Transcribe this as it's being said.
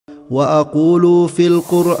وأقول في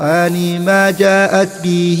القرآن ما جاءت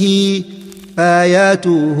به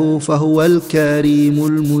آياته فهو الكريم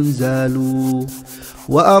المنزال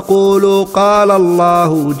وأقول قال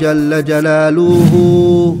الله جل جلاله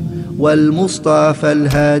والمصطفى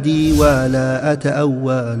الهادي ولا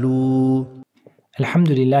أتأول.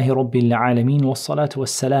 الحمد لله رب العالمين والصلاة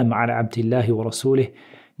والسلام على عبد الله ورسوله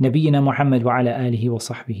نبينا محمد وعلى آله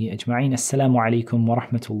وصحبه أجمعين. Assalamu alaikum wa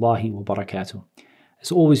rahmatullahi wa barakatuh.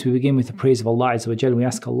 As always, we begin with the praise of Allah Azza wa Jal. We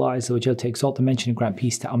ask Allah Azza wa Jal to exalt the mention and grant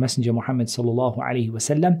peace to our Messenger Muhammad sallallahu alaihi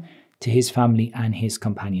wasallam, to his family and his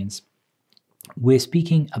companions. We're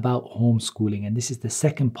speaking about homeschooling, and this is the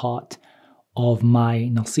second part of my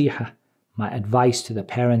nasiha, my advice to the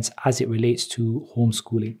parents as it relates to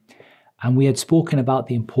homeschooling. And we had spoken about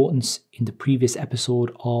the importance in the previous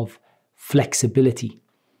episode of flexibility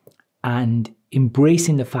and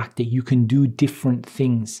embracing the fact that you can do different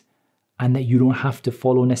things and that you don't have to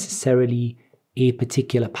follow necessarily a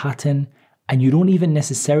particular pattern, and you don't even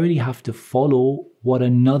necessarily have to follow what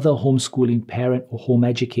another homeschooling parent or home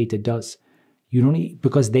educator does. You don't,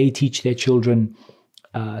 because they teach their children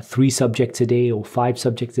 3 subjects a day or 5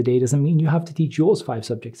 subjects a day, doesn't mean you have to teach yours 5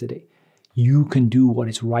 subjects a day. You can do what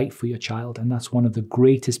is right for your child, and that's one of the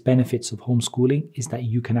greatest benefits of homeschooling, is that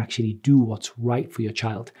you can actually do what's right for your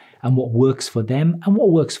child and what works for them and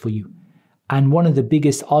what works for you. And one of the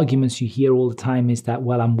biggest arguments you hear all the time is that,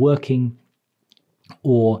 well, I'm working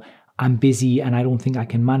or I'm busy and I don't think I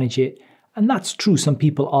can manage it. And that's true. Some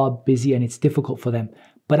people are busy and it's difficult for them.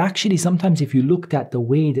 But actually, sometimes if you looked at the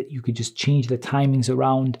way that you could just change the timings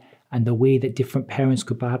around and the way that different parents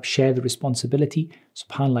could perhaps share the responsibility,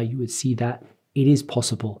 subhanAllah, you would see that it is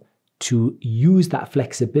possible to use that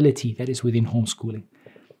flexibility that is within homeschooling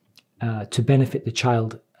to benefit the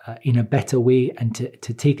child in a better way and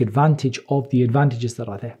to take advantage of the advantages that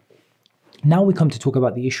are there. Now we come to talk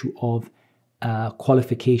about the issue of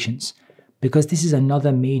qualifications, because this is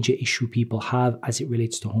another major issue people have as it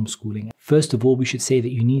relates to homeschooling. First of all, we should say that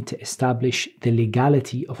you need to establish the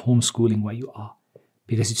legality of homeschooling where you are,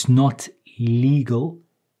 because it's not legal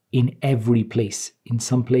in every place. In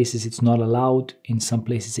some places it's not allowed, in some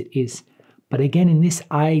places it is. But again, in this,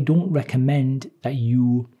 I don't recommend that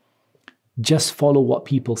you just follow what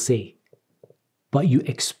people say, but you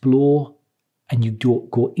explore and you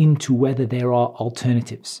go into whether there are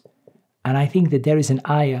alternatives. And I think that there is an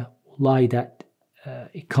ayah, wallahi, that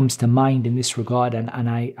it comes to mind in this regard, and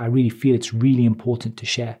I really feel it's really important to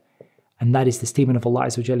share. And that is the statement of Allah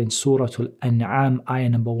Azza wa Jalla in Surah Al-An'am, ayah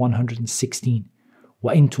number 116.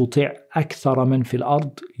 وَإِن تُطِعْ أَكْثَرَ مَنْ فِي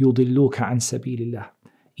الْأَرْضِ يُضِلُّوكَ عَنْ سَبِيلِ اللَّهِ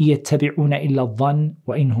يَتَّبِعُونَ إِلَّا الظَّنَّ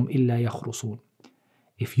وَإِنْهُمْ إِلَّا يَخْرُصُونَ.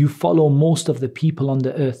 If you follow most of the people on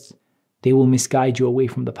the earth, they will misguide you away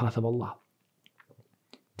from the path of Allah.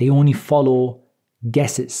 They only follow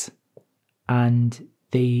guesses, and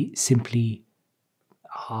they simply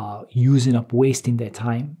are wasting their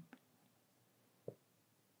time.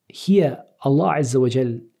 Here, Allah Azza wa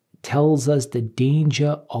Jal tells us the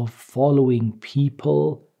danger of following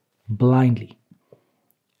people blindly.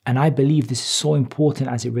 And I believe this is so important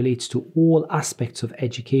as it relates to all aspects of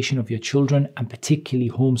education of your children, and particularly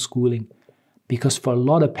homeschooling. Because for a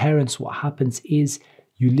lot of parents, what happens is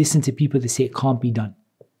you listen to people that say it can't be done.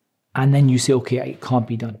 And then you say, okay, it can't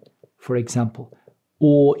be done, for example.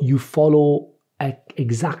 Or you follow an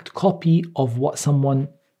exact copy of what someone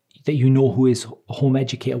that you know who is a home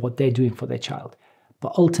educator, what they're doing for their child.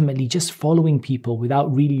 But ultimately, just following people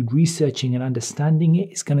without really researching and understanding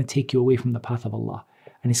it is going to take you away from the path of Allah.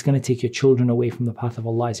 And it's going to take your children away from the path of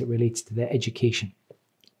Allah as it relates to their education.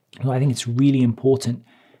 So I think it's really important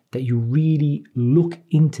that you really look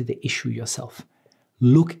into the issue yourself.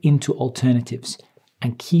 Look into alternatives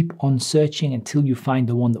and keep on searching until you find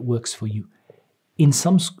the one that works for you. In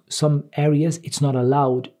some areas, it's not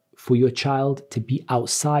allowed for your child to be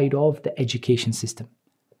outside of the education system.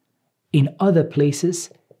 In other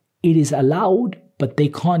places, it is allowed, but they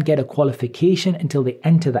can't get a qualification until they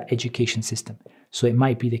enter that education system. So it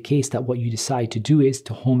might be the case that what you decide to do is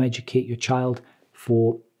to home educate your child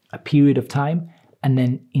for a period of time, and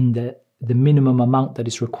then in the minimum amount that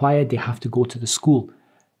is required, they have to go to the school.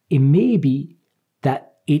 It may be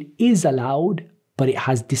that it is allowed, but it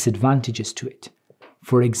has disadvantages to it.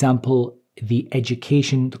 For example, the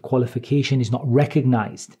education, the qualification is not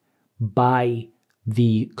recognized by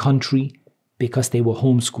the country because they were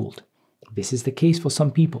homeschooled. This is the case for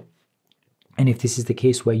some people. And if this is the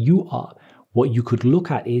case where you are, what you could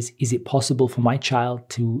look at is it possible for my child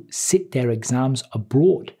to sit their exams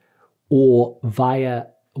abroad or via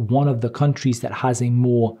one of the countries that has a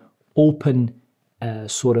more open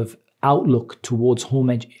sort of outlook towards home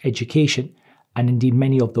education, and indeed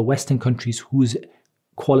many of the Western countries whose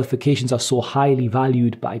qualifications are so highly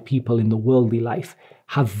valued by people in the worldly life,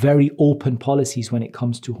 have very open policies when it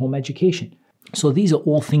comes to home education. So these are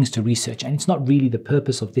all things to research, and it's not really the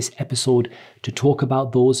purpose of this episode to talk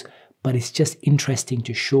about those, but it's just interesting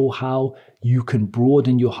to show how you can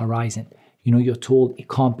broaden your horizon. You're told it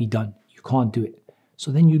can't be done, you can't do it.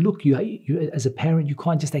 So then you look, you as a parent, you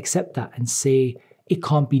can't just accept that and say, it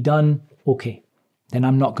can't be done, okay, then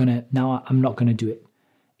I'm not gonna do it.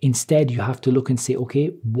 Instead, you have to look and say, okay,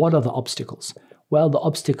 what are the obstacles? Well, the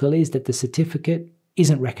obstacle is that the certificate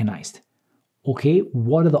isn't recognized. Okay,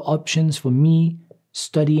 what are the options for me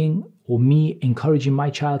studying or me encouraging my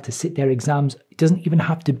child to sit their exams? It doesn't even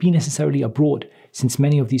have to be necessarily abroad, since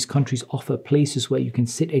many of these countries offer places where you can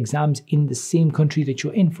sit exams in the same country that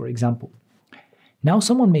you're in, for example. Now,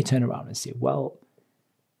 someone may turn around and say, well,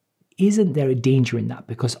 isn't there a danger in that?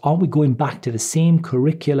 Because aren't we going back to the same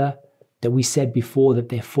curricula that we said before, that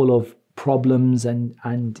they're full of problems and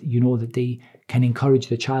that they can encourage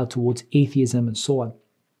the child towards atheism and so on?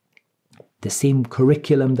 The same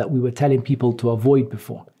curriculum that we were telling people to avoid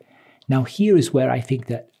before. Now, here is where I think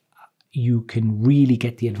that you can really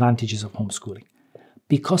get the advantages of homeschooling,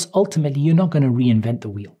 because ultimately you're not going to reinvent the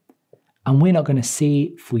wheel. And we're not going to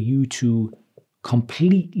say for you to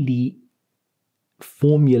completely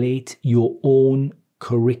formulate your own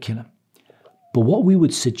curriculum. But what we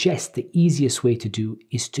would suggest, the easiest way to do,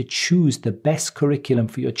 is to choose the best curriculum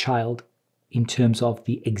for your child in terms of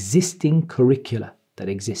the existing curricula that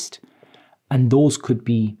exist. And those could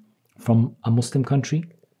be from a Muslim country.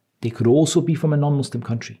 They could also be from a non-Muslim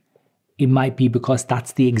country. It might be because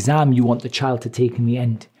that's the exam you want the child to take in the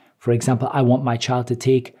end. For example, I want my child to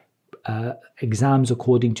take exams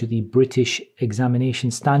according to the British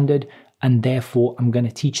examination standard, and therefore I'm going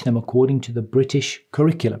to teach them according to the British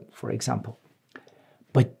curriculum, for example.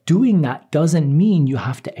 But doing that doesn't mean you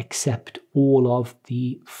have to accept all of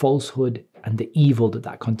the falsehood and the evil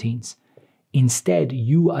that contains. Instead,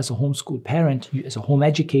 you as a homeschool parent, you as a home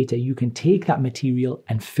educator, you can take that material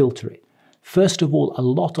and filter it. First of all, a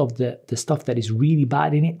lot of the stuff that is really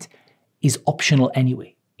bad in it is optional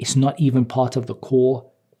anyway. It's not even part of the core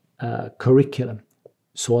curriculum.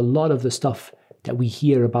 So a lot of the stuff that we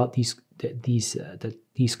hear about that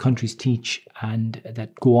these countries teach and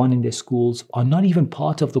that go on in their schools are not even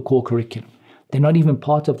part of the core curriculum. They're not even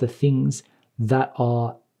part of the things that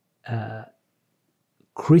are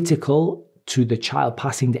critical to the child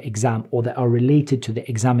passing the exam or that are related to the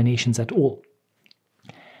examinations at all.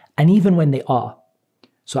 And even when they are,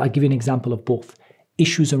 so I'll give you an example of both.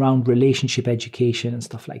 Issues around relationship education and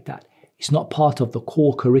stuff like that. It's not part of the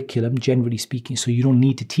core curriculum, generally speaking, so you don't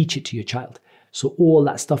need to teach it to your child. So all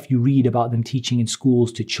that stuff you read about them teaching in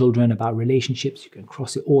schools to children about relationships, you can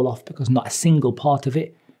cross it all off because not a single part of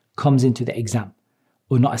it comes into the exam,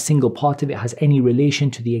 or not a single part of it has any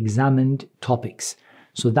relation to the examined topics.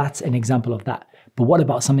 So that's an example of that. But what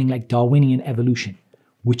about something like Darwinian evolution,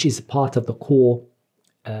 which is part of the core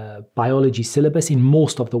biology syllabus in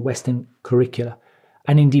most of the Western curricula,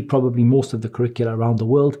 and indeed probably most of the curricula around the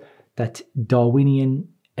world, that Darwinian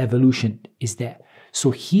evolution is there.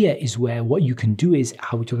 So here is where what you can do is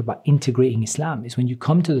how we talk about integrating Islam, is when you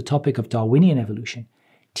come to the topic of Darwinian evolution,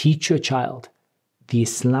 teach your child the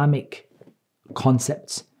Islamic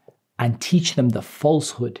concepts and teach them the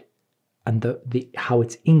falsehood and the how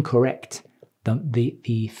it's incorrect,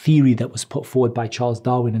 the theory that was put forward by Charles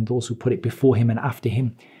Darwin and those who put it before him and after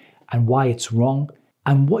him, and why it's wrong.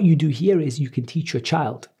 And what you do here is you can teach your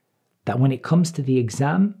child that when it comes to the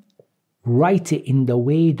exam, write it in the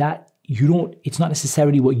way that it's not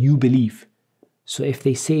necessarily what you believe. So if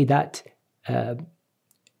they say that,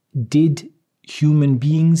 did human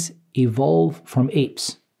beings evolve from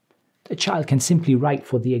apes? The child can simply write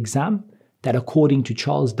for the exam that according to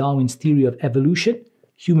Charles Darwin's theory of evolution,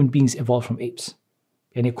 human beings evolved from apes.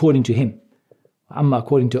 And according to him,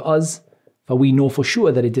 according to us, but we know for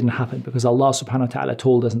sure that it didn't happen because Allah subhanahu wa ta'ala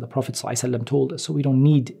told us and the Prophet ﷺ told us. So we don't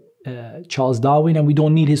need Charles Darwin and we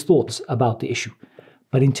don't need his thoughts about the issue.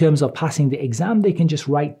 But in terms of passing the exam, they can just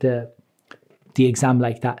write the exam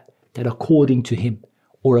like that according to him,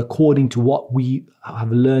 or according to what we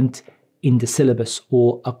have learnt in the syllabus,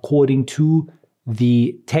 or according to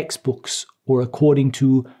the textbooks, or according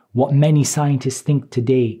to what many scientists think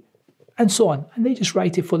today, and so on. And they just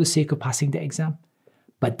write it for the sake of passing the exam.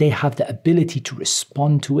 But they have the ability to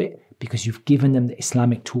respond to it because you've given them the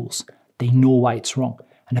Islamic tools. They know why it's wrong.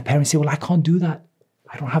 And the parents say, well, I can't do that.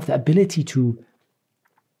 I don't have the ability to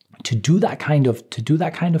do that kind of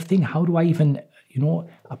thing. How do I even,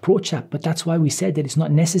 approach that? But that's why we said that it's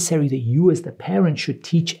not necessary that you as the parent should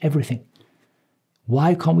teach everything.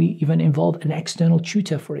 Why can't we even involve an external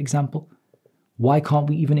tutor, for example? Why can't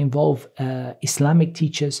we even involve Islamic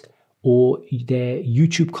teachers or their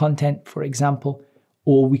YouTube content, for example?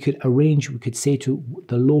 Or we could say to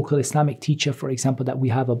the local Islamic teacher, for example, that we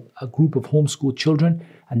have a group of homeschooled children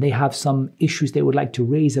and they have some issues they would like to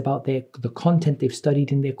raise about the content they've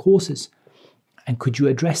studied in their courses. And could you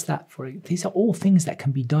address that? These are all things that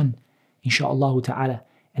can be done, inshaAllah ta'ala.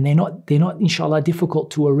 And they're not, inshallah, difficult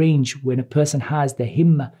to arrange when a person has the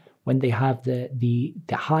himmah, when they have the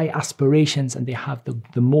high aspirations and they have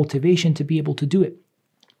the motivation to be able to do it.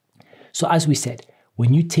 So as we said,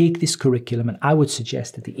 when you take this curriculum, and I would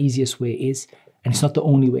suggest that the easiest way is, and it's not the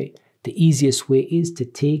only way, the easiest way is to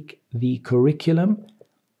take the curriculum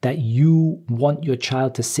that you want your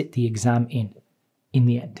child to sit the exam in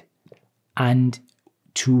the end. And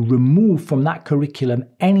to remove from that curriculum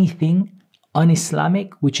anything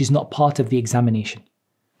un-Islamic which is not part of the examination.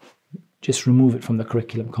 Just remove it from the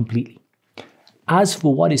curriculum completely. As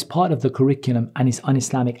for what is part of the curriculum and is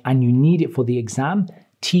un-Islamic and you need it for the exam,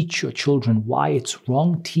 teach your children why it's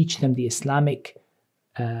wrong, teach them the Islamic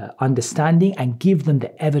understanding and give them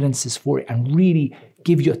the evidences for it, and really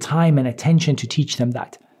give your time and attention to teach them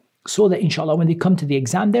that. So that inshallah when they come to the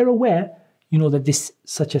exam, they're aware, that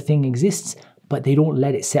such a thing exists, but they don't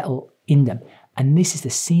let it settle in them. And this is the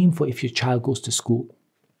same for if your child goes to school.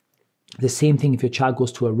 The same thing if your child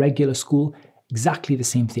goes to a regular school, exactly the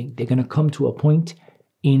same thing. They're going to come to a point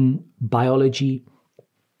in biology,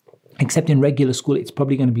 except in regular school, it's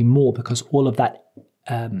probably going to be more because all of that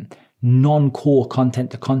non-core content,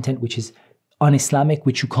 the content which is un-Islamic,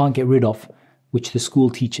 which you can't get rid of, which the school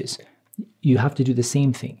teaches, you have to do the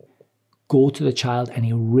same thing. Go to the child and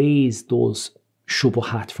erase those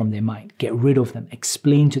shubuhat from their mind. Get rid of them.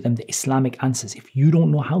 Explain to them the Islamic answers. If you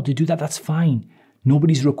don't know how to do that, that's fine.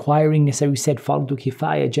 Nobody's requiring necessarily said fardu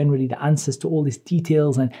kifaya, generally the answers to all these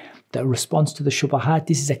details and the response to the shubuhat.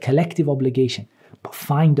 This is a collective obligation. But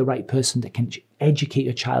find the right person that can educate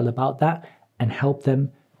your child about that and help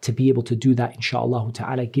them to be able to do that, inshaAllah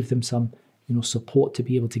ta'ala. Give them some support to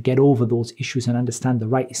be able to get over those issues and understand the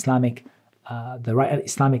right Islamic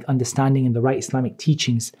understanding and the right Islamic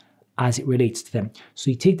teachings as it relates to them. So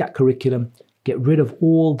you take that curriculum, get rid of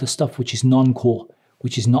all the stuff which is non-core,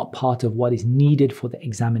 which is not part of what is needed for the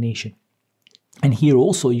examination. And here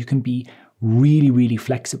also you can be really, really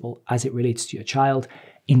flexible as it relates to your child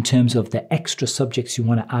in terms of the extra subjects you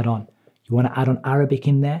want to add on. You want to add on Arabic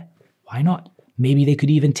in there? Why not? Maybe they could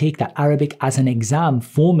even take that Arabic as an exam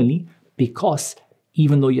formally, because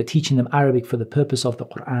even though you're teaching them Arabic for the purpose of the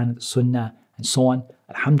Quran, the Sunnah, and so on,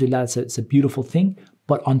 alhamdulillah, it's a beautiful thing.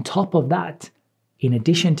 But on top of that, in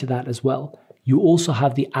addition to that as well, you also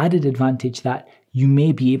have the added advantage that you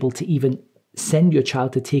may be able to even send your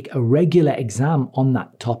child to take a regular exam on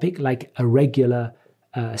that topic, like a regular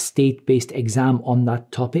state-based exam on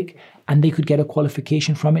that topic, and they could get a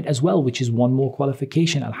qualification from it as well, which is one more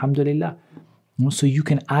qualification, alhamdulillah. So you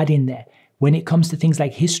can add in there. When it comes to things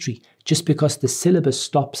like history, just because the syllabus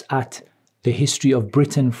stops at the history of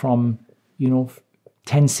Britain from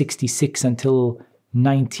 1066 until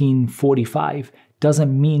 1945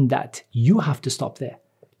 doesn't mean that you have to stop there.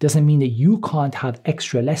 Doesn't mean that you can't have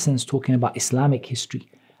extra lessons talking about Islamic history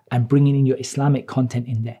and bringing in your Islamic content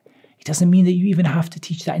in there. It doesn't mean that you even have to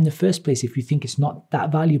teach that in the first place if you think it's not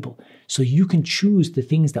that valuable. So you can choose the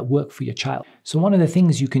things that work for your child. So one of the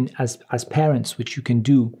things you can, as parents, which you can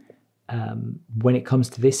do when it comes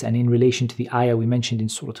to this, and in relation to the ayah we mentioned in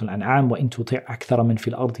Surah Al-An'am, وَإِن تُطِعْ أَكْثَرَ مِنْ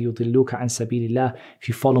فِي الْأَرْضِ يُضِلُّكَ عَنْ سَبِيلِ اللَّهِ, if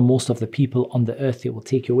you follow most of the people on the earth, they will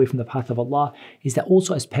take you away from the path of Allah, is that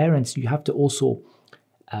also as parents, you have to also,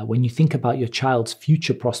 when you think about your child's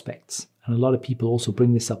future prospects, and a lot of people also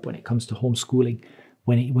bring this up when it comes to homeschooling,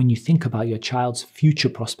 when you think about your child's future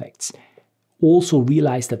prospects, also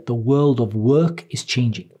realize that the world of work is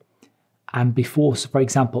changing. And before, so for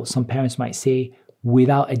example, some parents might say,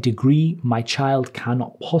 without a degree, my child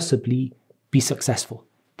cannot possibly be successful.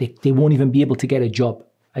 They won't even be able to get a job.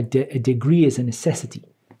 A degree is a necessity,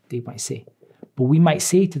 they might say. But we might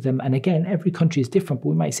say to them, and again, every country is different, but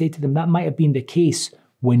we might say to them, that might have been the case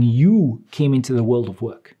when you came into the world of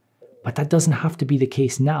work. But that doesn't have to be the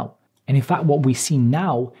case now. And in fact, what we see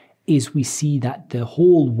now is we see that the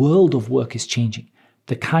whole world of work is changing.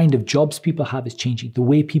 The kind of jobs people have is changing. The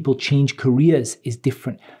way people change careers is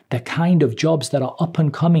different. The kind of jobs that are up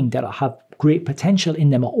and coming, that have great potential in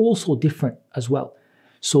them, are also different as well.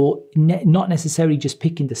 So not necessarily just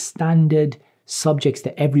picking the standard subjects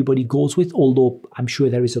that everybody goes with, although I'm sure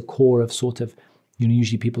there is a core of sort of,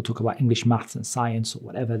 usually people talk about English, maths and science or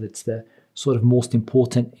whatever, that's the sort of most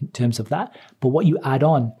important in terms of that. But what you add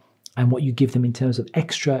on and what you give them in terms of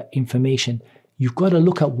extra information, you've got to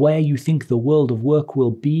look at where you think the world of work will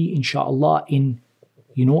be, inshallah, in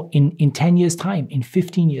 10 years' time, in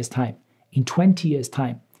 15 years' time, in 20 years'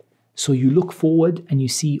 time. So you look forward and you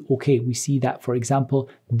see, okay, we see that, for example,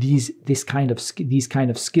 these kind of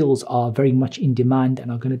skills are very much in demand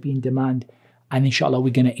and are going to be in demand. And inshallah,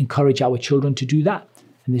 we're going to encourage our children to do that.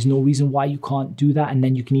 And there's no reason why you can't do that. And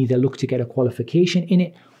then you can either look to get a qualification in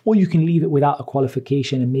it, or you can leave it without a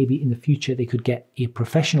qualification, and maybe in the future they could get a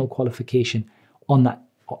professional qualification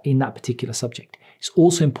in that particular subject. It's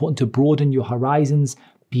also important to broaden your horizons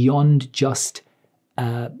beyond just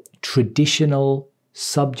traditional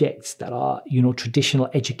subjects that are, traditional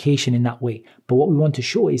education in that way. But what we want to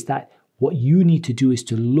show is that what you need to do is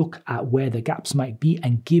to look at where the gaps might be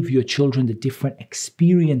and give your children the different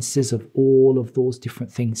experiences of all of those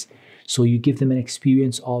different things. So you give them an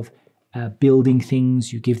experience of building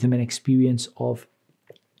things, you give them an experience of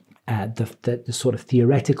the sort of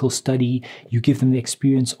theoretical study, you give them the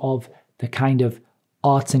experience of the kind of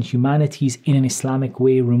arts and humanities in an Islamic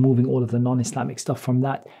way, removing all of the non-Islamic stuff from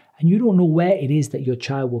that. And you don't know where it is that your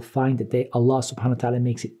child will find that Allah subhanahu wa ta'ala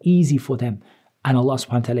makes it easy for them. And Allah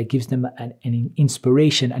subhanahu wa ta'ala gives them an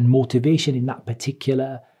inspiration and motivation in that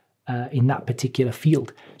particular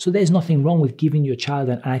field. So there's nothing wrong with giving your child,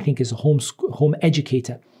 and I think as a home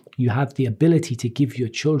educator, you have the ability to give your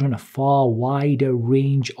children a far wider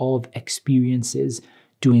range of experiences,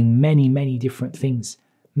 doing many, many different things,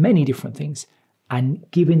 and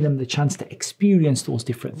giving them the chance to experience those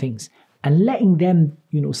different things and letting them,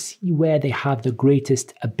 see where they have the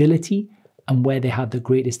greatest ability and where they have the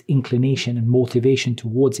greatest inclination and motivation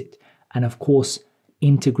towards it. And of course,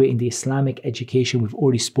 integrating the Islamic education, we've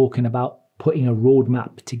already spoken about putting a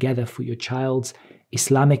roadmap together for your child's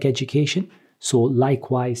Islamic education. So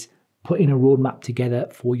likewise, putting a roadmap together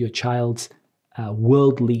for your child's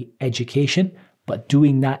worldly education, but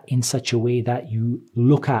doing that in such a way that you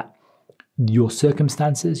look at your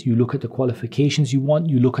circumstances, you look at the qualifications you want,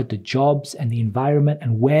 you look at the jobs and the environment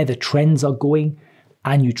and where the trends are going,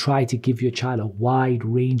 and you try to give your child a wide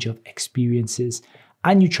range of experiences,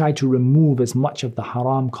 and you try to remove as much of the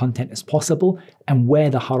haram content as possible. And where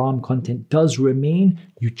the haram content does remain,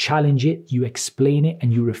 you challenge it, you explain it,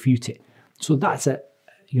 and you refute it. So that's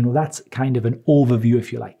kind of an overview,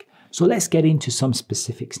 if you like. So let's get into some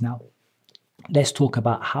specifics now. Let's talk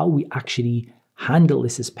about how we actually handle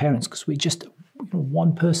this as parents, because we're just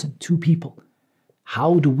one person, two people.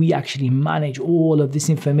 How do we actually manage all of this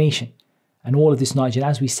information and all of this knowledge? And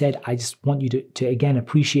as we said, I just want you to again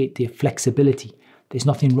appreciate the flexibility. There's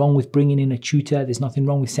nothing wrong with bringing in a tutor. There's nothing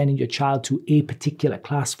wrong with sending your child to a particular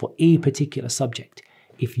class for a particular subject.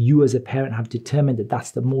 If you as a parent have determined that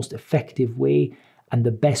that's the most effective way and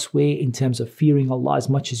the best way in terms of fearing Allah as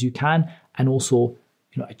much as you can, and also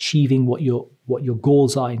achieving what your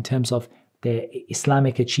goals are in terms of their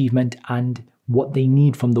Islamic achievement and what they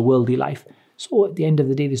need from the worldly life. So at the end of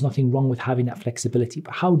the day, there's nothing wrong with having that flexibility.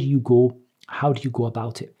 But how do you go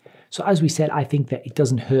about it? So as we said, I think that it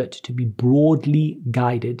doesn't hurt to be broadly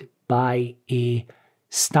guided by a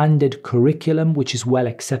standard curriculum which is well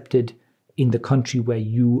accepted in the country where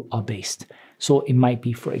you are based. So it might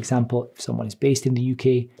be, for example, if someone is based in the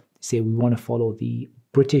UK, say we want to follow the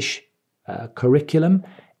British curriculum,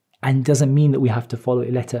 and doesn't mean that we have to follow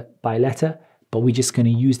it letter by letter, but we're just going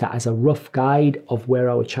to use that as a rough guide of where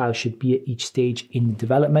our child should be at each stage in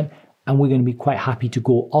development. And we're going to be quite happy to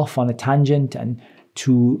go off on a tangent and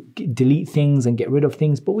to delete things and get rid of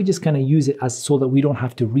things, but we're just going to use it as so that we don't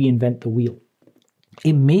have to reinvent the wheel.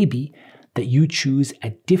 It may be that you choose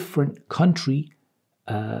a different country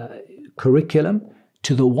curriculum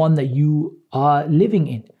to the one that you are living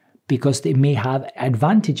in, because it may have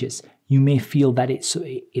advantages. You may feel that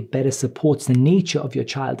it better supports the nature of your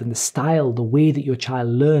child and the style, the way that your child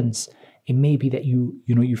learns. It may be that you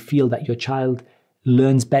feel that your child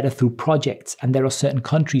learns better through projects, and there are certain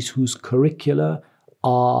countries whose curricula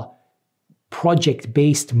are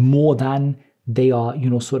project-based more than they are,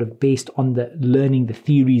 sort of based on the learning the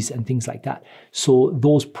theories and things like that. So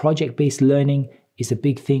those project-based learning is a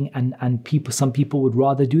big thing, and some people would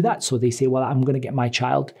rather do that. So they say, well, I'm going to get my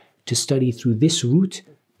child to study through this route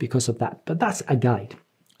because of that. But that's a guide.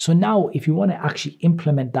 So now if you want to actually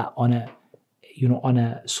implement that on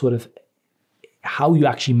a sort of how you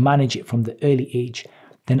actually manage it from the early age,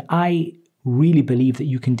 then I really believe that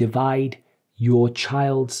you can divide your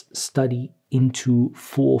child's study into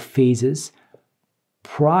 4 phases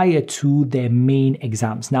prior to their main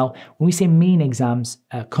exams. Now, when we say main exams,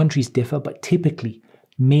 countries differ, but typically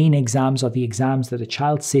main exams are the exams that a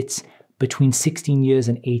child sits between 16 years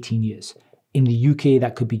and 18 years. In the UK,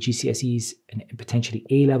 that could be GCSEs and potentially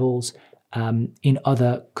A-levels. In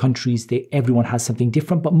other countries, everyone has something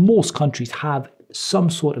different, but most countries have some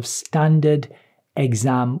sort of standard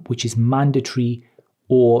exam which is mandatory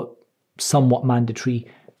or somewhat mandatory,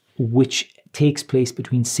 which takes place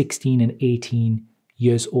between 16 and 18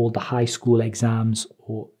 years old, the high school exams,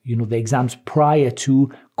 or the exams prior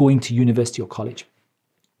to going to university or college.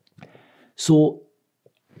 So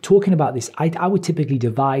talking about this, I would typically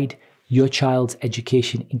divide your child's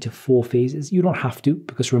education into 4 phases. You don't have to,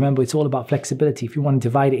 because remember, it's all about flexibility. If you want to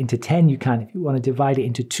divide it into 10, you can. If you want to divide it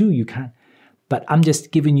into 2, you can. But I'm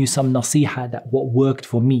just giving you some nasiha that what worked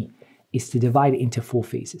for me is to divide it into 4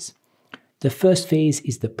 phases. The first phase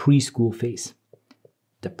is the preschool phase.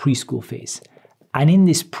 The preschool phase. And in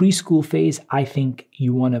this preschool phase, I think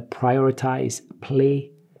you want to prioritize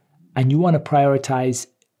play, and you want to prioritize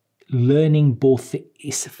learning both the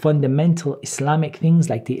fundamental Islamic things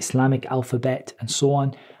like the Islamic alphabet and so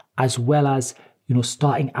on, as well as,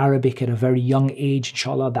 starting Arabic at a very young age.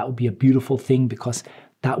 Inshallah, that would be a beautiful thing, because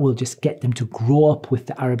that will just get them to grow up with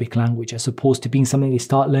the Arabic language, as opposed to being something they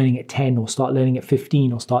start learning at 10 or start learning at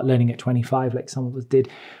 15 or start learning at 25 like some of us did,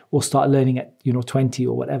 or start learning at 20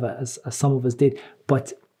 or whatever as some of us did.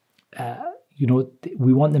 But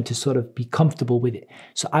we want them to sort of be comfortable with it.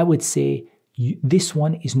 So I would say this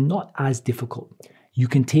one is not as difficult. You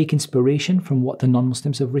can take inspiration from what the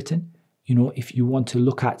non-Muslims have written. If you want to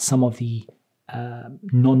look at some of the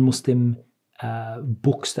non-Muslim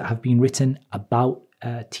books that have been written about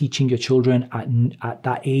teaching your children at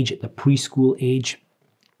that age, at the preschool age,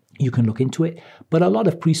 you can look into it. But a lot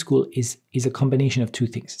of preschool is a combination of 2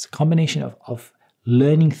 things. It's a combination of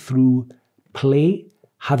learning through play,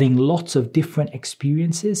 having lots of different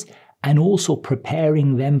experiences, and also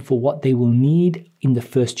preparing them for what they will need in the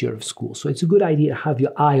first year of school. So it's a good idea to have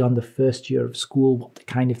your eye on the first year of school, what the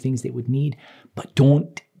kind of things they would need, but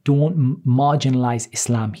don't marginalize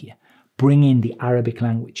Islam here. Bring in the Arabic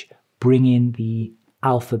language, bring in the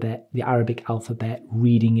alphabet, the Arabic alphabet,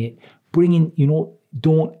 reading it, bring in,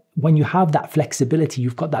 when you have that flexibility,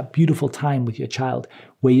 you've got that beautiful time with your child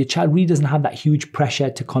where your child really doesn't have that huge pressure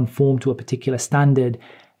to conform to a particular standard.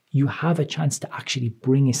 You have a chance to actually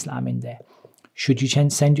bring Islam in there. Should you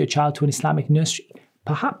send your child to an Islamic nursery?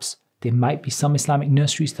 Perhaps. There might be some Islamic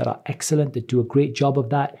nurseries that are excellent, that do a great job of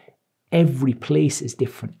that. Every place is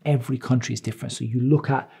different. Every country is different. So you look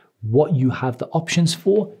at what you have the options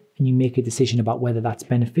for, and you make a decision about whether that's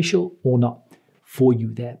beneficial or not for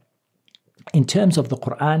you there. In terms of the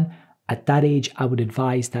Quran, at that age, I would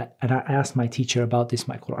advise that, and I asked my teacher about this,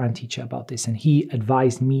 my Quran teacher about this, and he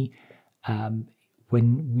advised me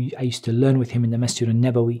when I used to learn with him in the Masjid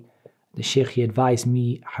al-Nabawi, the Shaykh, he advised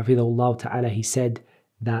me, Hafidhullah Ta'ala, he said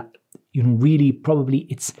that, really probably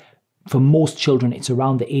it's, for most children, it's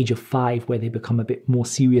around the age of 5 where they become a bit more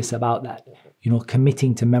serious about that,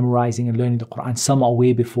 committing to memorizing and learning the Quran. Some are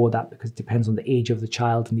way before that, because it depends on the age of the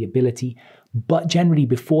child and the ability. But generally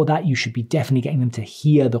before that, you should be definitely getting them to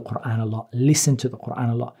hear the Quran a lot, listen to the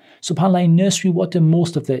Quran a lot. SubhanAllah, in nursery, what do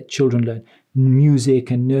most of the children learn?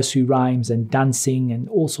 Music and nursery rhymes and dancing and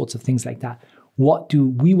all sorts of things like that. What do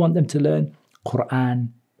we want them to learn? Quran,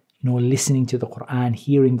 listening to the Quran,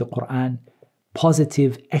 hearing the Quran,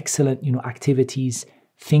 positive, excellent, activities,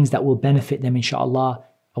 things that will benefit them, inshallah,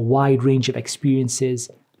 a wide range of experiences,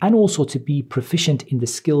 and also to be proficient in the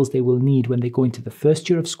skills they will need when they go into the first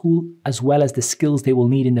year of school, as well as the skills they will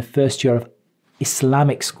need in the first year of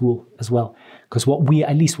Islamic school as well. Because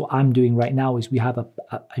at least what I'm doing right now is we have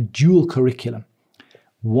a dual curriculum.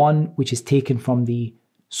 One which is taken from the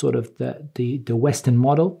sort of the Western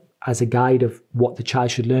model as a guide of what the child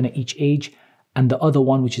should learn at each age, and the other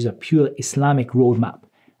one which is a pure Islamic roadmap.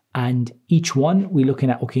 And each one we're looking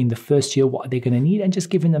at, okay, in the first year, what are they going to need, and just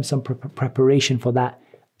giving them some preparation for that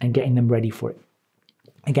and getting them ready for it.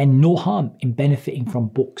 Again, no harm in benefiting from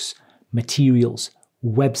books, materials,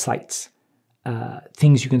 websites,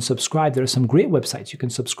 things you can subscribe. There are some great websites you can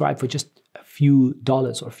subscribe for just a few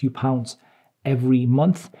dollars or a few pounds every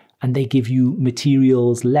month, and they give you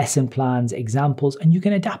materials, lesson plans, examples, and you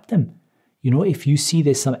can adapt them. If you see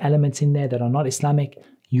there's some elements in there that are not Islamic,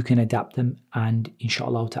 you can adapt them, and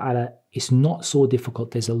inshallah ta'ala, it's not so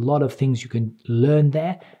difficult. There's a lot of things you can learn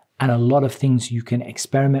there, and a lot of things you can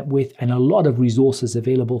experiment with, and a lot of resources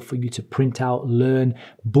available for you to print out, learn,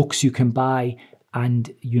 books you can buy,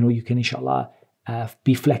 and you can inshallah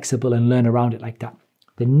be flexible and learn around it like that.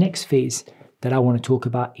 The next phase that I want to talk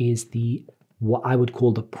about is what I would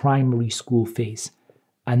call the primary school phase,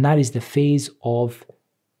 and that is the phase of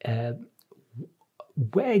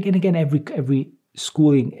where again every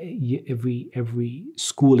schooling, every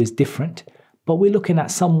school is different, but we're looking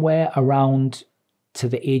at somewhere around to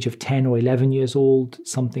the age of 10 or 11 years old,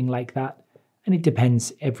 something like that. And it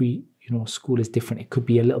depends, every school is different. It could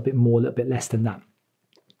be a little bit more, a little bit less than that.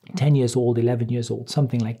 10 years old, 11 years old,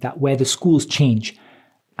 something like that, where the schools change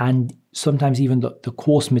and sometimes even the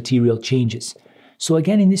course material changes. So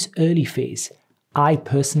again, in this early phase, I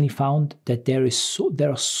personally found that there is so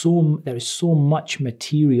much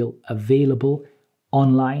material available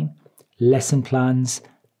online, lesson plans.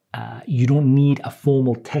 You don't need a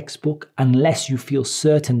formal textbook unless you feel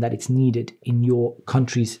certain that it's needed in your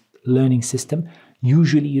country's learning system.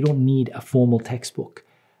 Usually you don't need a formal textbook,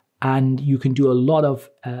 and you can do a lot of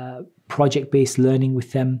project-based learning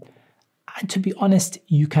with them. And to be honest,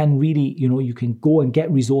 you can really, you can go and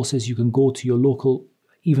get resources. You can go to your local,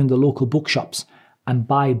 even the local bookshops, and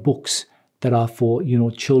buy books that are for,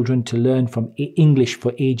 children to learn from English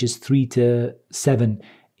for ages 3 to 7,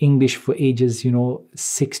 English for ages,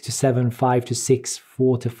 6 to 7, 5 to 6,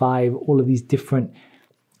 4 to 5, all of these different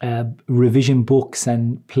revision books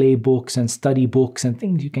and play books and study books and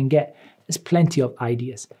things you can get. There's plenty of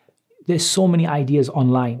ideas. There's so many ideas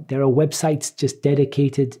online. There are websites just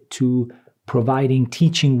dedicated to providing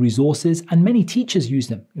teaching resources, and many teachers use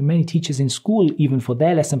them. Many teachers in school, even for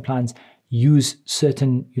their lesson plans, use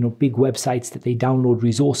certain, big websites that they download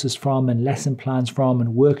resources from and lesson plans from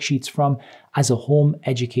and worksheets from. As a home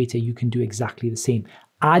educator, you can do exactly the same.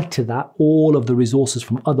 Add to that all of the resources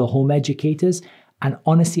from other home educators. And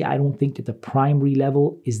honestly, I don't think that the primary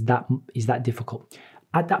level is that difficult.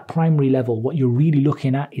 At that primary level, what you're really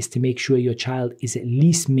looking at is to make sure your child is at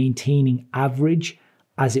least maintaining average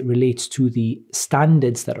as it relates to the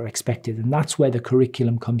standards that are expected. And that's where the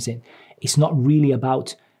curriculum comes in. It's not really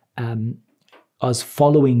about us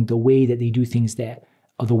following the way that they do things there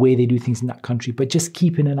or the way they do things in that country, but just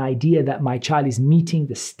keeping an idea that my child is meeting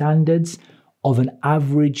the standards of an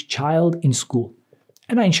average child in school.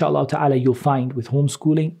 And inshallah ta'ala, you'll find with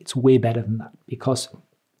homeschooling, it's way better than that, because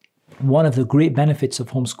one of the great benefits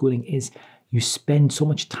of homeschooling is you spend so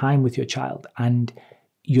much time with your child, and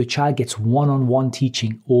your child gets one-on-one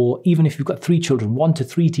teaching, or even if you've got 3 children, 1 to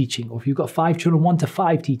 3 teaching, or if you've got 5 children, 1 to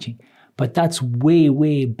 5 teaching. But that's way,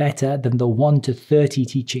 way better than the 1 to 30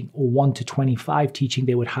 teaching or 1 to 25 teaching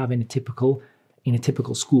they would have in a typical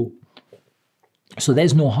school. So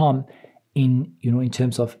there's no harm in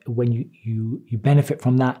terms of when you benefit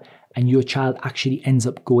from that and your child actually ends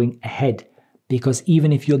up going ahead. Because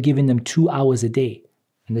even if you're giving them 2 hours a day,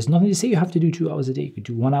 and there's nothing to say you have to do 2 hours a day. You could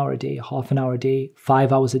do 1 hour a day, half an hour a day,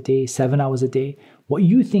 5 hours a day, 7 hours a day, what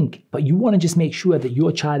you think. But you want to just make sure that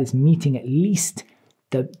your child is meeting at least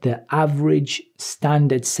the average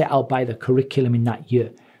standard set out by the curriculum in that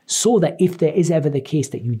year. So that if there is ever the case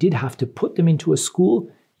that you did have to put them into a school,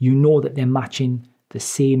 you know that they're matching the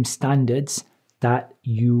same standards that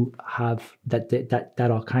you have, that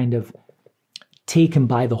are kind of taken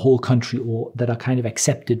by the whole country, or that are kind of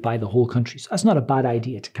accepted by the whole country. So that's not a bad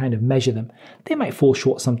idea to kind of measure them. They might fall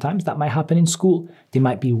short sometimes. That might happen in school. They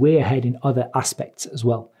might be way ahead in other aspects as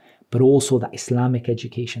well, but also that Islamic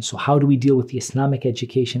education. So how do we deal with the Islamic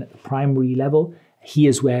education at the primary level?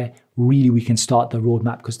 Here's where really we can start the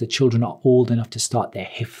roadmap, because the children are old enough to start their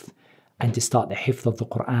hifth, and to start the hifth of the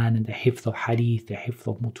Quran and the hifth of hadith, the hifth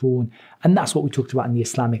of mutun. And that's what we talked about in the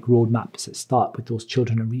Islamic roadmap, is to start with those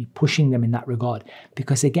children and really pushing them in that regard.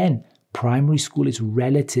 Because again, primary school is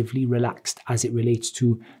relatively relaxed as it relates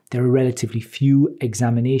to, there are relatively few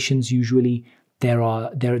examinations usually.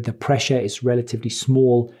 The pressure is relatively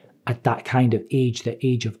small at that kind of age, the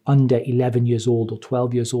age of under 11 years old or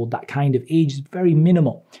 12 years old. That kind of age is very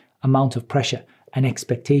minimal amount of pressure and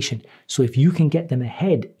expectation. So if you can get them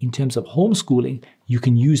ahead in terms of homeschooling, you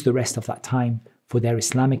can use the rest of that time for their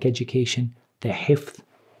Islamic education, their hifth,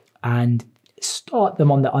 and start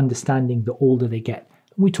them on the understanding the older they get.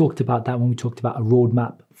 We talked about that when we talked about a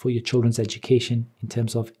roadmap for your children's education in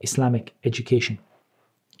terms of Islamic education.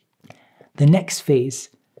 The next phase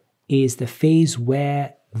is the phase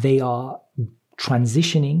where they are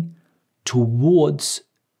transitioning towards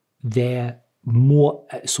their more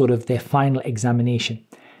sort of their final examination.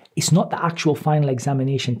 It's not the actual final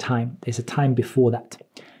examination time. There's a time before that.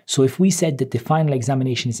 So if we said that the final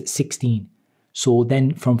examination is at 16, so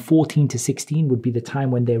then from 14 to 16 would be the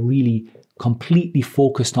time when they're really completely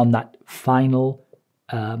focused on that final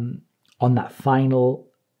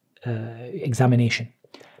examination.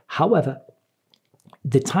 However,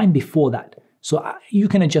 the time before that, so you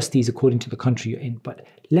can adjust these according to the country you're in, but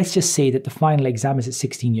let's just say that the final exam is at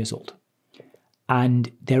 16 years old.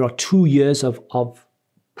 And there are 2 years of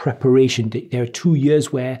preparation. There are 2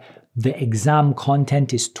 years where the exam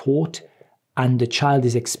content is taught and the child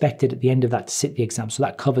is expected at the end of that to sit the exam. So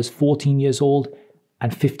that covers 14 years old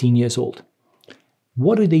and 15 years old.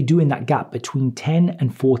 what do they do in that gap between 10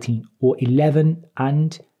 and 14 or 11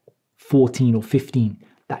 and 14 or 15?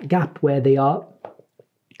 That gap where they are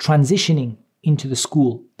transitioning into the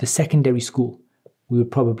school, the secondary school, we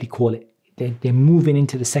would probably call it. They're moving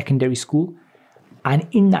into the secondary school. And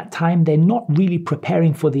in that time, they're not really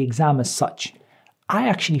preparing for the exam as such. I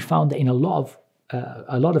actually found that in a lot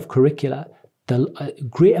of curricula, a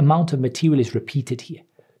great amount of material is repeated here.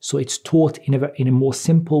 So it's taught in a more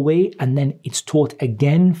simple way, and then it's taught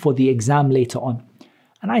again for the exam later on.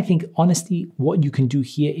 And I think, honestly, what you can do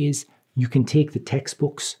here is you can take the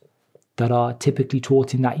textbooks that are typically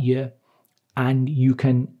taught in that year, and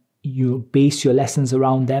you base your lessons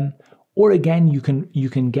around them. Or again, you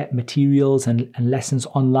can get materials and lessons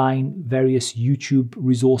online, various YouTube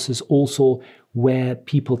resources also where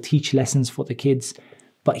people teach lessons for the kids.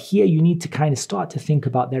 But here you need to kind of start to think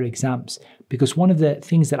about their exams, because one of the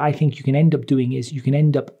things that I think you can end up doing is you can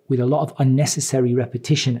end up with a lot of unnecessary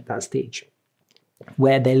repetition at that stage,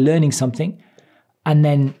 where they're learning something and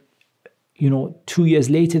then, 2 years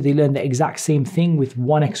later, they learn the exact same thing with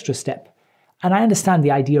one extra step. And I understand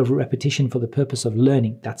the idea of repetition for the purpose of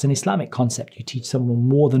learning. That's an Islamic concept. You teach someone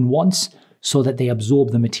more than once so that they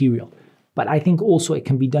absorb the material. But I think also it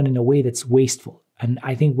can be done in a way that's wasteful. And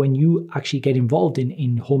I think when you actually get involved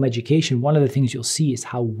in home education, one of the things you'll see is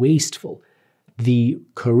how wasteful the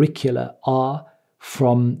curricula are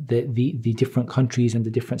from the different countries and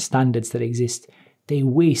the different standards that exist. They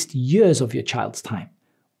waste years of your child's time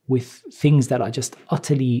with things that are just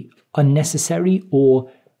utterly unnecessary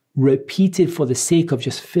or repeated for the sake of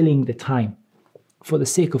just filling the time,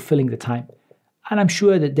 And I'm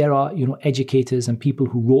sure that there are, educators and people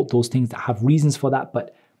who wrote those things that have reasons for that.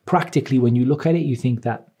 But practically, when you look at it, you think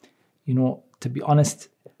that, to be honest,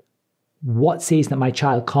 what says that my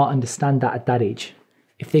child can't understand that at that age?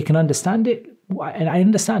 If they can understand it, and I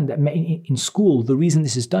understand that in school, the reason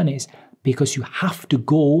this is done is because you have to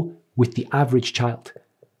go with the average child.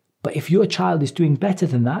 But if your child is doing better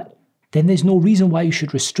than that, then there's no reason why you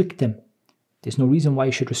should restrict them.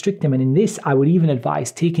 And in this, I would even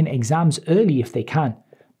advise taking exams early if they can,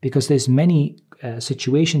 because there's many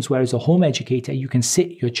situations where as a home educator,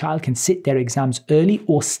 your child can sit their exams early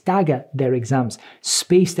or stagger their exams,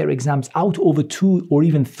 space their exams out over 2 or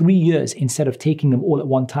even 3 years instead of taking them all at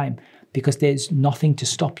one time, because there's nothing to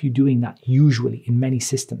stop you doing that usually in many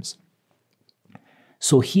systems.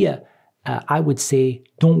 So here, I would say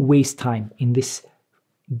don't waste time in this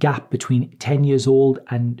gap between 10 years old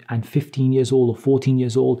and 15 years old or 14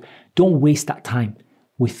 years old. Don't waste that time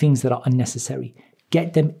with things that are unnecessary.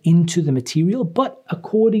 Get them into the material, but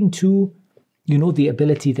according to, the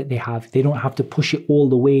ability that they have. They don't have to push it all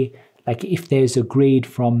the way. Like if there's a grade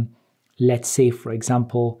from, let's say, for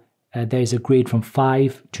example, there's a grade from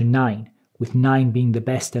 5 to 9, with 9 being the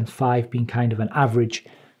best and 5 being kind of an average.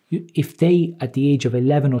 If they, at the age of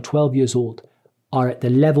 11 or 12 years old, are at the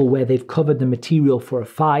level where they've covered the material for a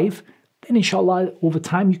 5, then inshallah, over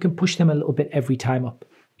time, you can push them a little bit every time up,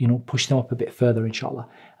 push them up a bit further, inshallah.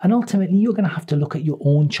 And ultimately, you're going to have to look at your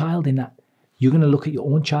own child in that. You're going to look at your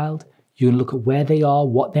own child. You're going to look at where they are,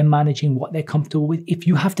 what they're managing, what they're comfortable with. If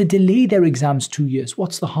you have to delay their exams 2 years,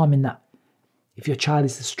 what's the harm in that? If your child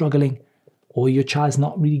is struggling, or your child's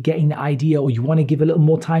not really getting the idea, or you want to give a little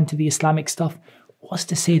more time to the Islamic stuff, what's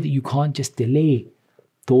to say that you can't just delay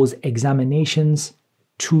those examinations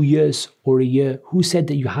 2 years or a year? Who said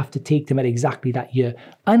that you have to take them at exactly that year?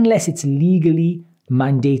 Unless it's legally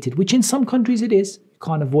mandated, which in some countries it is. You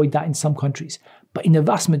can't avoid that in some countries. But in the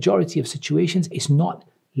vast majority of situations, it's not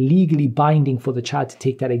legally binding for the child to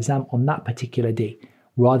take that exam on that particular day.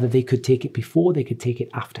 Rather, they could take it before, they could take it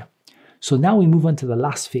after. So now we move on to the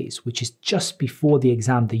last phase, which is just before the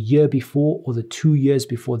exam, the year before or the 2 years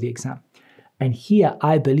before the exam. And here,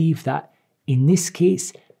 I believe that in this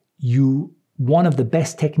case, one of the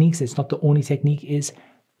best techniques, it's not the only technique, is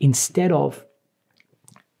instead of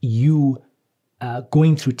you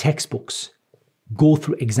going through textbooks, go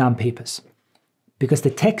through exam papers. Because the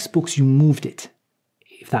textbooks, you moved it,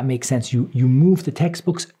 if that makes sense. You moved the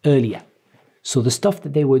textbooks earlier. So the stuff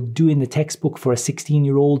that they would do in the textbook for a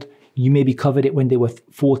 16-year-old, you maybe covered it when they were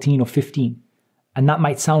 14 or 15. And that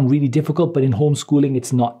might sound really difficult, but in homeschooling,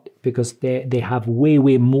 it's not, because they have way,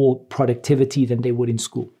 way more productivity than they would in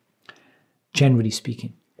school, generally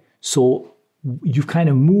speaking. So you've kind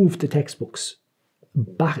of moved the textbooks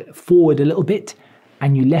back forward a little bit,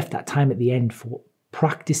 and you left that time at the end for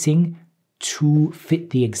practicing to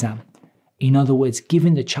fit the exam. In other words,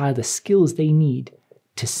 giving the child the skills they need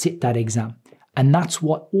to sit that exam. And that's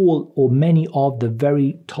what all or many of the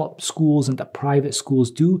very top schools and the private schools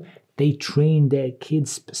do. They train their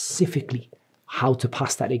kids specifically how to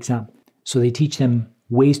pass that exam. So they teach them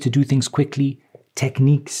ways to do things quickly,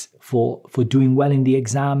 techniques for doing well in the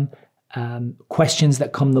exam, questions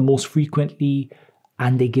that come the most frequently,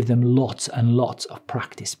 and they give them lots and lots of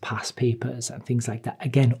practice, past papers and things like that.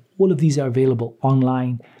 Again, all of these are available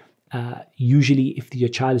online. Usually, if your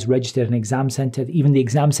child is registered at an exam center, even the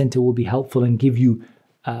exam center will be helpful and give you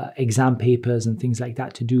exam papers and things like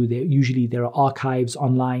that to do. There are archives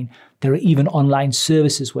online. There are even online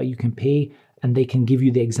services where you can pay and they can give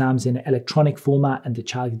you the exams in an electronic format and the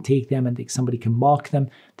child can take them and somebody can mark them.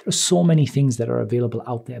 There are so many things that are available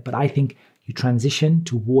out there. But I think you transition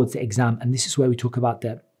towards the exam. And this is where we talk about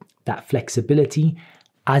that flexibility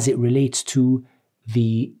as it relates to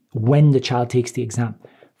when the child takes the exam.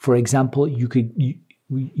 For example,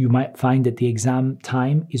 you might find that the exam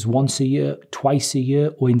time is once a year, twice a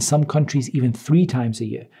year, or in some countries, even 3 times a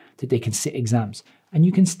year that they can sit exams. And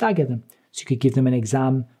you can stagger them. So you could give them an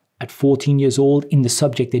exam at 14 years old in the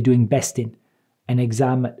subject they're doing best in, an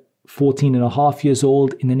exam at 14 and a half years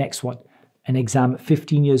old in the next one, an exam at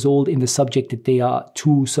 15 years old in the subject that they are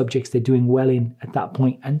 2 subjects they're doing well in at that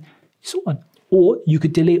point, and so on. Or you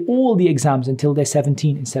could delay all the exams until they're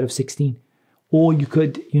 17 instead of 16. Or you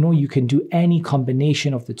can do any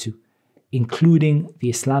combination of the two, including the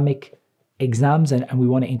Islamic exams. And we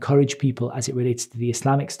want to encourage people as it relates to the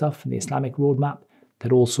Islamic stuff and the Islamic roadmap,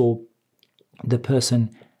 that also the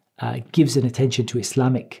person gives an attention to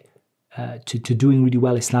Islamic, to doing really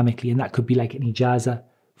well Islamically. And that could be like an ijazah,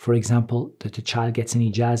 for example, that the child gets an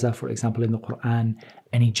ijazah, for example, in the Quran,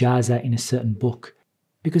 an ijazah in a certain book,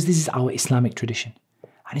 because this is our Islamic tradition.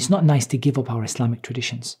 And it's not nice to give up our Islamic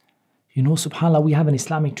traditions. SubhanAllah, we have an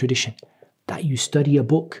Islamic tradition that you study a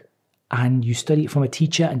book and you study it from a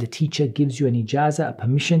teacher, and the teacher gives you an ijazah, a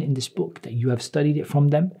permission in this book that you have studied it from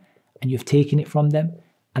them and you've taken it from them,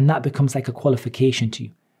 and that becomes like a qualification to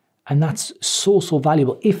you. And that's so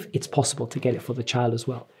valuable if it's possible to get it for the child as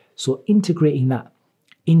well. So integrating that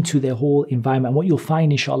into their whole environment. What you'll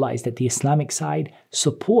find, inshallah, is that the Islamic side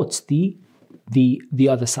supports the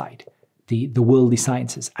other side, the worldly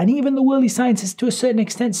sciences. And even the worldly sciences, to a certain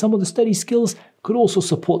extent, some of the study skills could also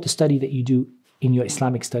support the study that you do in your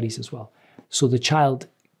Islamic studies as well. So the child,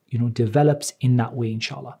 develops in that way,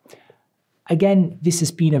 inshallah. Again, this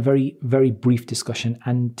has been a very, very brief discussion.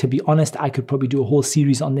 And to be honest, I could probably do a whole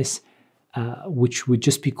series on this, which would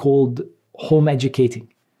just be called home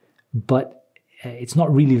educating. But it's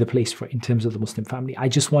not really the place for it in terms of the Muslim family. I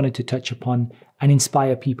just wanted to touch upon and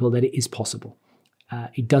inspire people that it is possible.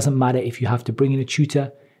 It doesn't matter if you have to bring in a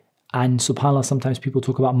tutor. And subhanAllah, sometimes people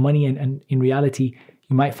talk about money, and in reality,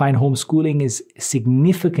 you might find homeschooling is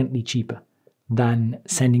significantly cheaper than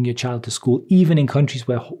sending your child to school, even in countries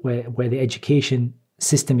where the education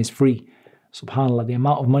system is free. SubhanAllah, the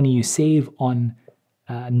amount of money you save on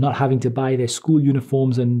not having to buy their school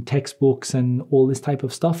uniforms and textbooks and all this type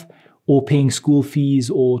of stuff, or paying school fees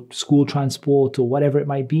or school transport or whatever it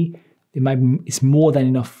might be, it's more than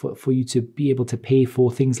enough for you to be able to pay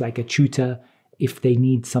for things like a tutor if they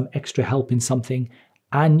need some extra help in something.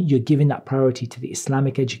 And you're giving that priority to the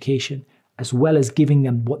Islamic education, as well as giving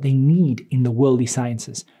them what they need in the worldly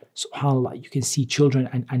sciences. SubhanAllah, you can see children,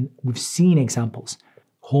 and we've seen examples,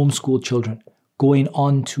 homeschooled children going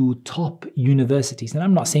on to top universities. And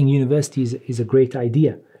I'm not saying university is a great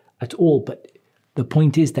idea at all, but the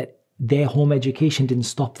point is that their home education didn't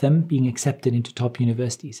stop them being accepted into top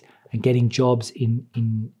universities and getting jobs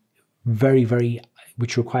in very, very,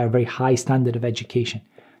 which require a very high standard of education.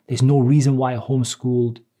 There's no reason why a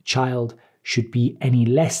homeschooled child should be any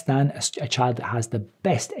less than a child that has the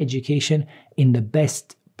best education in the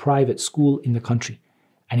best private school in the country.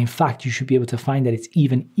 And in fact, you should be able to find that it's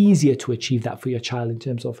even easier to achieve that for your child in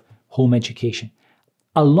terms of home education,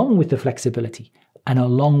 along with the flexibility and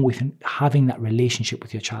along with having that relationship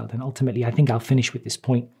with your child. And ultimately, I think I'll finish with this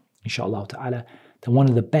point, inshallah ta'ala, that one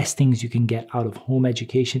of the best things you can get out of home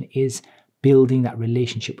education is building that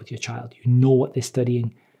relationship with your child. You know what they're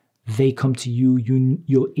studying. They come to you,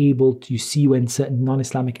 you see when certain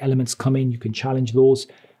non-Islamic elements come in, you can challenge those.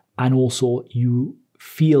 And also you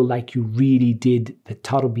feel like you really did the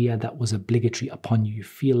tarbiyah that was obligatory upon you. You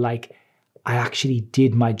feel like, I actually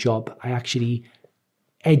did my job. I actually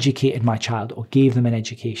educated my child or gave them an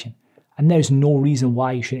education. And there's no reason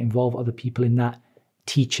why you should involve other people in that.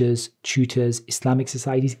 Teachers, tutors, Islamic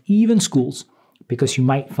societies, even schools. Because you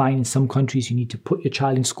might find in some countries you need to put your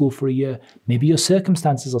child in school for a year. Maybe your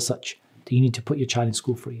circumstances are such that you need to put your child in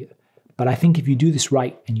school for a year. But I think if you do this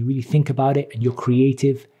right and you really think about it and you're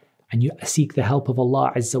creative and you seek the help of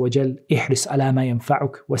Allah Azza wa Jal, ihris ala ma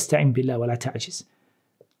yanfa'uk wasta'in billah wa la ta'jiz.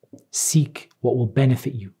 Seek what will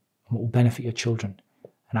benefit you and what will benefit your children,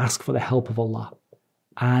 and ask for the help of Allah.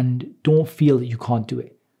 and don't feel that you can't do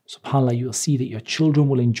it. SubhanAllah, you'll see that your children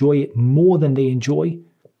will enjoy it more than they enjoy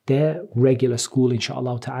their regular school,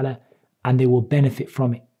 inshaAllah ta'ala, and they will benefit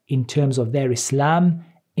from it in terms of their Islam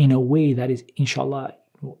in a way that is, inshaAllah,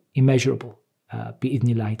 immeasurable.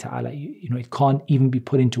 Bi'idhnillahi ta'ala. It can't even be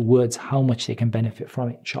put into words how much they can benefit from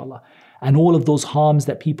it, inshaAllah. And all of those harms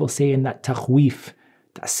that people say in that takhweef,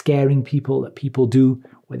 that scaring people that people do,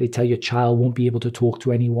 where they tell your child won't be able to talk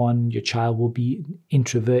to anyone, your child will be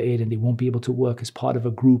introverted and they won't be able to work as part of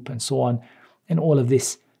a group and so on. And all of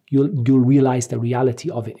this, you'll realize the reality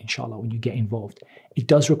of it, inshallah, when you get involved. It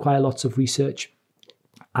does require lots of research.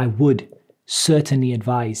 I would certainly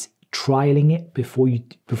advise trialing it before you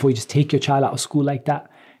just take your child out of school like that.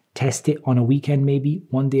 Test it on a weekend, maybe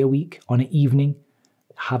 1 day a week, on an evening,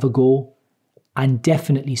 have a go, and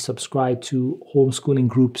definitely subscribe to homeschooling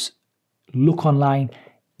groups. Look online.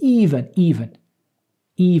 Even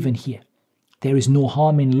here, there is no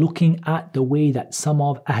harm in looking at the way that some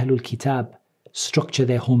of Ahlul Kitab structure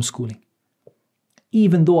their homeschooling.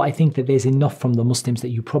 Even though I think that there's enough from the Muslims that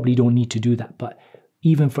you probably don't need to do that. But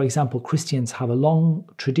even, for example, Christians have a long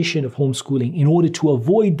tradition of homeschooling in order to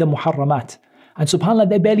avoid the muharramat. And subhanAllah,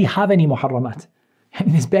 they barely have any muharramat. I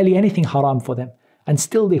mean, there's barely anything haram for them. And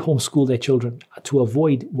still they homeschool their children to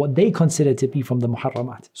avoid what they consider to be from the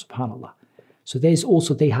muharramat, subhanAllah. So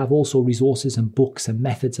they have also resources and books and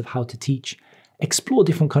methods of how to teach. Explore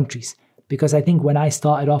different countries. Because I think when I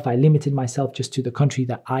started off, I limited myself just to the country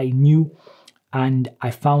that I knew. And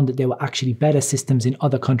I found that there were actually better systems in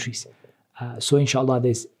other countries. So inshallah,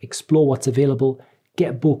 explore what's available,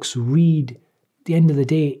 get books, read. At the end of the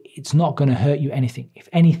day, it's not going to hurt you anything. If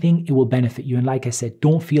anything, it will benefit you. And like I said,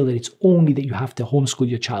 don't feel that it's only that you have to homeschool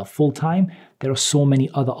your child full time. There are so many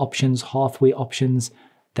other options, halfway options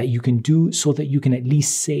that you can do so that you can at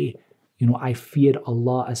least say, I feared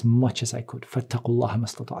Allah as much as I could. Fattaqullaha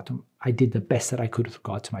mastata'tum. I did the best that I could with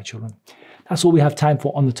regard to my children. That's all we have time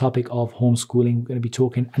for on the topic of homeschooling. We're going to be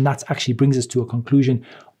talking, and that actually brings us to a conclusion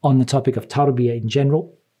on the topic of tarbiyah in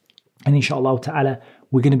general. And inshallah ta'ala,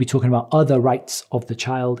 we're going to be talking about other rights of the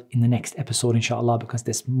child in the next episode, inshallah, because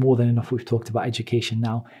there's more than enough we've talked about education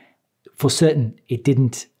now. For certain, it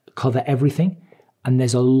didn't cover everything, and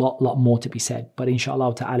there's a lot more to be said. But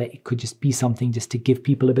inshallah ta'ala, it could just be something just to give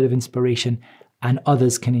people a bit of inspiration, and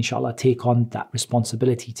others can inshallah take on that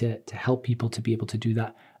responsibility to help people to be able to do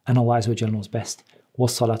that. And Allah Azza wa Jalla knows best.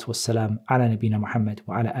 Wassalatu wassalam ala nabina Muhammad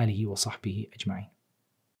wa ala alihi wa sahbihi ajma'in.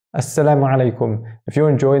 Assalamu alaikum. If you're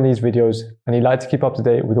enjoying these videos and you'd like to keep up to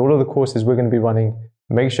date with all of the courses we're going to be running,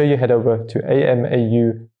 make sure you head over to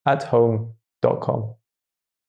amauathome.com.